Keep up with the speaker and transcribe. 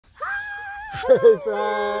Hey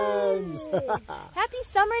friends! Happy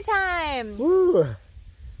summertime! Woo!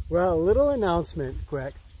 Well, a little announcement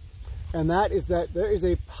quick, and that is that there is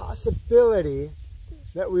a possibility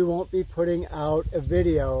that we won't be putting out a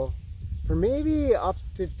video for maybe up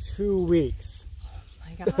to 2 weeks. Oh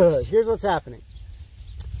my gosh. Here's what's happening.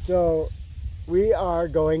 So we are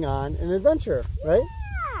going on an adventure, right?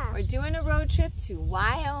 Yeah. We're doing a road trip to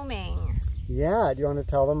Wyoming. Yeah, do you want to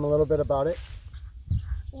tell them a little bit about it?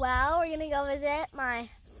 Well, we're going to go visit my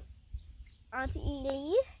Auntie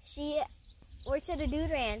Ely. She works at a dude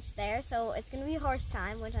ranch there, so it's going to be horse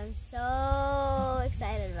time, which I'm so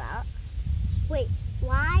excited about. Wait,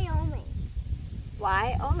 Wyoming.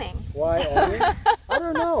 Wyoming. Wyoming? I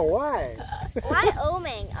don't know, why?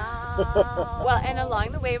 Wyoming. Oh. Well, and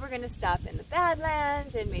along the way we're going to stop in the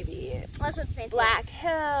Badlands and maybe Black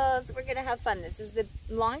Hills. We're going to have fun. This is the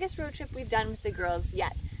longest road trip we've done with the girls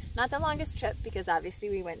yet. Not the longest trip because obviously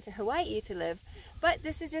we went to Hawaii to live, but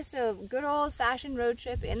this is just a good old-fashioned road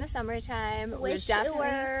trip in the summertime. Wish it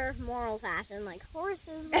were more old-fashioned, like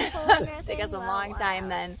horses. Take us a long time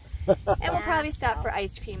then. And we'll probably stop for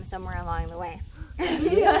ice cream somewhere along the way.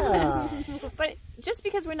 Yeah. But just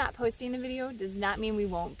because we're not posting a video does not mean we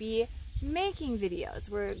won't be making videos.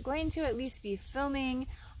 We're going to at least be filming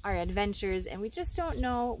our adventures, and we just don't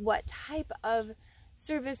know what type of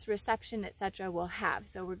service, reception, etc. we'll have.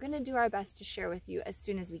 So we're going to do our best to share with you as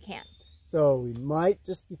soon as we can. So we might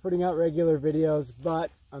just be putting out regular videos, but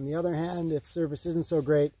on the other hand, if service isn't so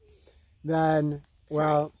great, then,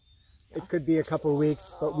 well, it could be a couple of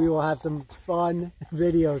weeks, but we will have some fun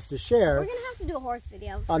videos to share. We're going to have to do a horse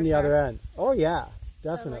video on the other end. Oh yeah,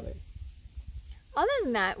 definitely. Other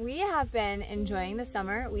than that, we have been enjoying the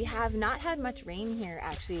summer. We have not had much rain here,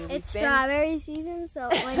 actually. It's strawberry season, so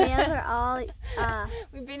my nails are all...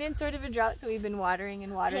 We've been in sort of a drought, so we've been watering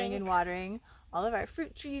and watering and watering all of our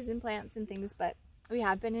fruit trees and plants and things, but we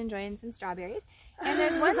have been enjoying some strawberries. And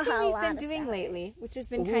there's one thing we've been doing lately, which has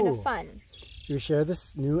been kind of fun. Should we share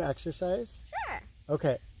this new exercise? Sure.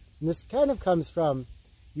 Okay. And this kind of comes from,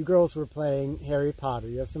 you girls were playing Harry Potter.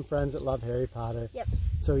 You have some friends that love Harry Potter. Yep.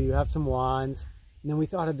 So you have some wands. And then we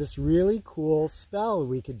thought of this really cool spell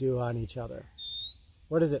we could do on each other.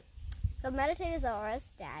 What is it? So meditate is Oris.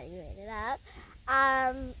 Daddy made it up.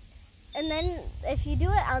 And then if you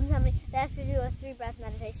do it on somebody, they have to do a 3-breath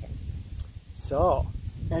meditation. So,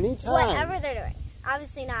 anytime. Whatever they're doing.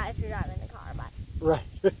 Obviously not if you're driving the car, but...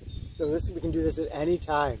 Right. So we can do this at any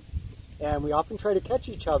time. And we often try to catch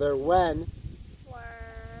each other when...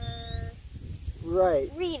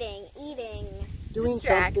 We're... Reading, eating... Doing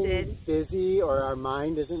distracted. Something busy, or our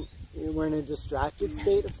mind isn't, we're in a distracted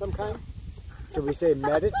state of some kind. So we say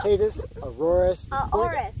meditatus auroris.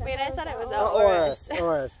 Oris. Wait, I thought it was Oris.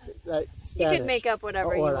 Oris. You could make up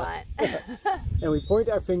whatever you want. And we point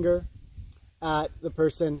our finger at the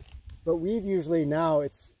person, but we've usually now,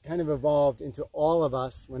 it's kind of evolved into all of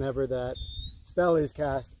us, whenever that spell is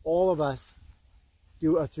cast, all of us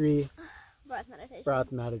do a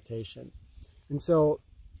 3-breath meditation. And so,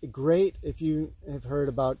 great if you have heard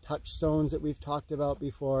about touchstones that we've talked about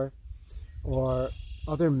before, or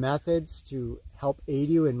other methods to help aid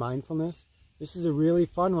you in mindfulness. This is a really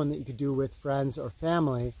fun one that you could do with friends or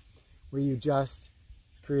family, where you just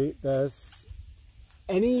create this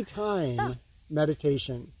anytime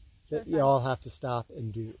meditation that you all have to stop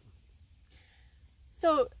and do.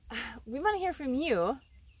 So we want to hear from you.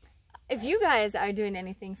 If you guys are doing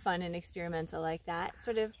anything fun and experimental like that,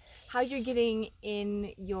 sort of how you're getting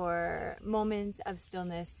in your moments of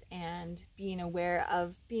stillness and being aware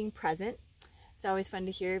of being present. It's always fun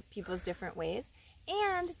to hear people's different ways.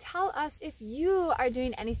 And tell us if you are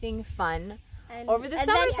doing anything fun over the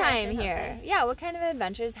summertime here. Yeah, what kind of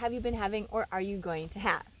adventures have you been having or are you going to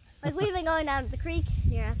have? Like we've been going down to the creek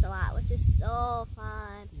near us a lot, which is so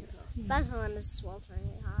fun. Especially when it's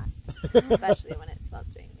swelteringly hot. Especially when it's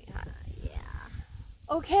swelteringly hot.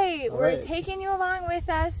 Okay, we're taking you along with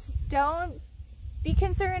us. Don't be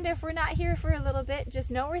concerned if we're not here for a little bit.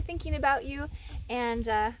 Just know we're thinking about you, and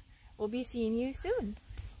we'll be seeing you soon.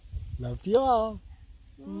 Love to you all.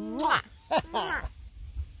 Mwah.